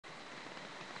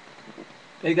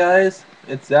Hey guys,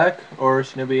 it's Zach, or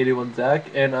Shinobi81 Zach,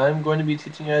 and I'm going to be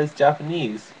teaching you guys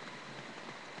Japanese.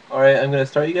 Alright, I'm going to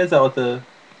start you guys out with a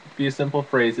few simple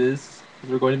phrases,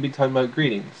 because we're going to be talking about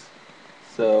greetings.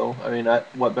 So,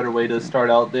 what better way to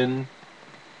start out than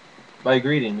by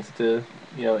greetings to,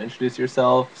 introduce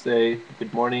yourself, say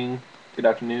good morning, good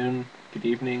afternoon, good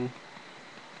evening,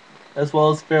 as well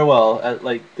as farewell at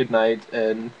like good night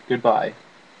and goodbye,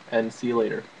 and see you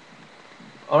later.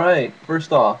 Alright,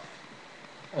 first off,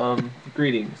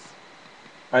 greetings.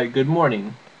 Alright, good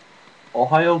morning.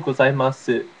 Ohayo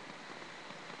gozaimasu.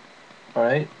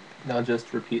 Alright, now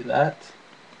just repeat that.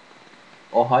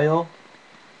 Ohayo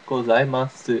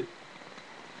gozaimasu.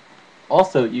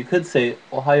 Also, you could say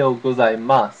Ohayo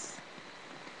gozaimasu.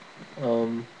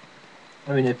 Um,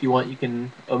 if you want, you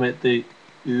can omit the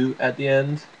u at the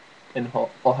end and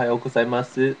Ohayo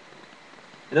gozaimasu.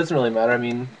 It doesn't really matter.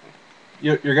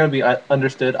 You're going to be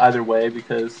understood either way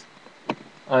because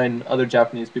other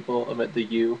Japanese people omit the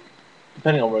u,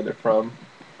 depending on where they're from.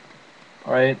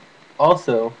 Alright,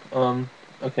 also,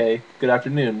 okay, good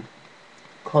afternoon.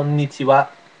 Konnichiwa.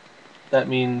 That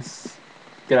means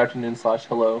good afternoon slash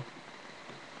hello.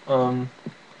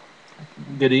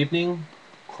 Good evening.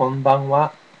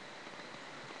 Konbanwa.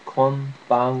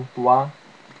 Konbanwa.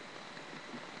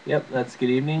 Yep, that's good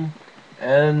evening.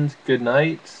 And good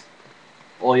night.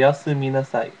 Oyasumi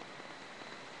nasai.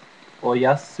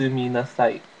 Oyasumi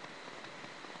nasai.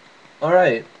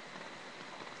 Alright,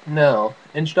 now,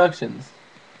 introductions.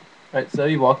 Alright, so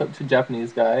you walk up to a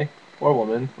Japanese guy, or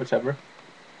woman, whichever.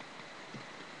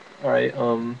 Alright,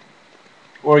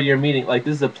 or you're meeting, like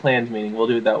this is a planned meeting, we'll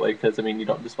do it that way, because, you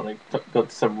don't just want to go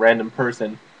to some random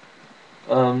person.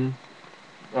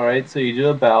 Alright, so you do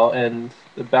a bow, and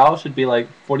the bow should be like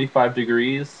 45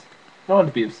 degrees. I don't want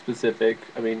to be specific.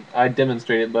 I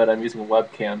demonstrate it, but I'm using a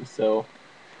webcam, so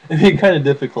it'd be kind of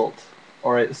difficult.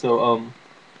 Alright, so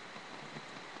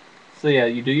yeah,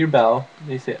 you do your bow, and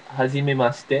you say,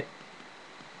 Hajimemashite.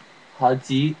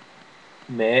 Hajimemashite.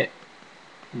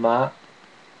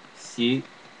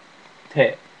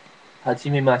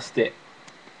 Hajimemashite.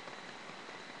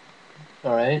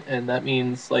 Alright, and that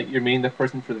means like you're meeting the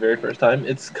person for the very first time.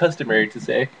 It's customary to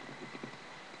say.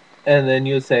 And then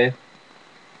you would say,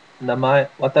 Namae,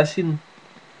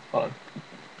 hold on.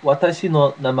 Watashi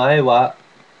no namae wa,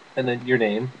 and then your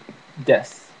name,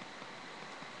 desu.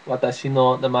 Watashi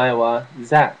no namae wa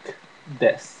Zach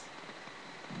desu.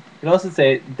 You can also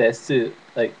say desu,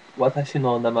 like watashi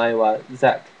no namae wa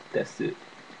Zach desu.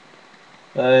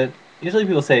 But usually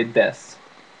people say desu.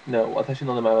 No, watashi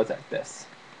no namae wa Zach desu.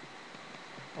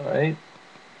 Alright?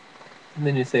 And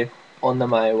then you say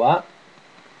onamae wa,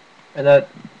 and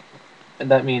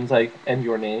that means like and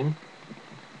your name.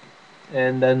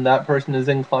 And then that person is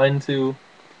inclined to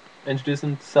introduce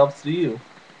themselves to you.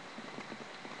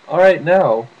 Alright,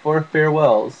 now for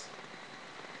farewells.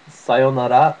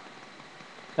 Sayonara.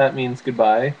 That means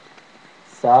goodbye.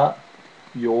 Sa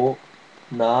yo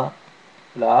na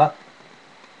ra.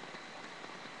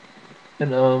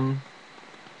 And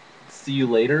see you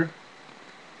later.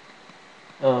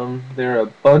 There are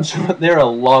a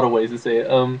lot of ways to say it.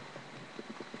 A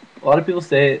lot of people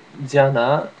say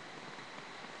jana.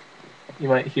 You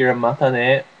might hear a mata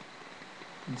ne.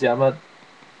 Jama.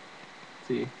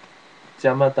 See.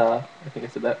 Jamata. I think I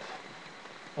said that.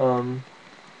 Jamata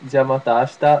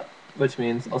ashita, which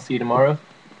means I'll see you tomorrow.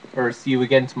 Or see you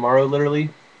again tomorrow, literally.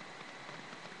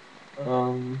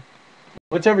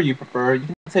 Whichever you prefer. You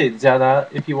can say jana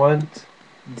if you want.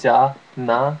 Ja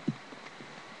na.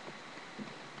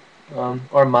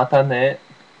 Or mata ne.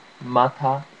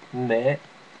 Mata ne.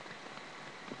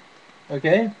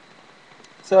 Okay?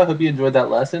 So I hope you enjoyed that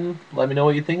lesson. Let me know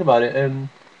what you think about it, and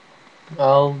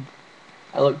I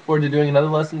look forward to doing another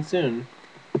lesson soon.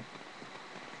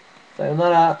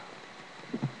 Sayonara.